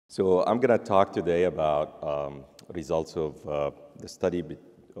So I'm going to talk today about results of the study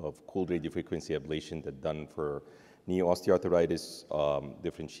of cooled radiofrequency ablation that's done for knee osteoarthritis,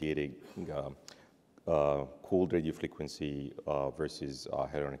 differentiating cooled radiofrequency versus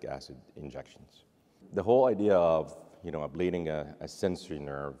hyaluronic acid injections. The whole idea of ablating a sensory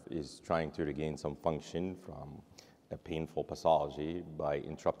nerve is trying to regain some function from a painful pathology by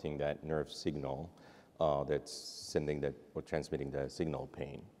interrupting that nerve signal that's sending that or transmitting the signal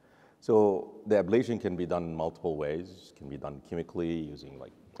pain. So the ablation can be done in multiple ways. It can be done chemically using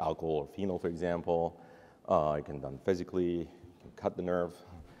like alcohol or phenol, for example. It can be done physically. You can cut the nerve,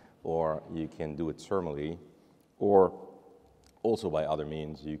 or you can do it thermally, or also by other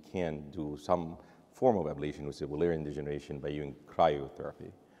means. You can do some form of ablation, which is Wallerian degeneration, by using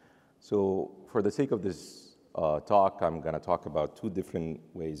cryotherapy. So for the sake of this talk, I'm going to talk about two different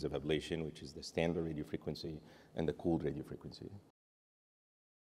ways of ablation, which is the standard radiofrequency and the cooled radiofrequency.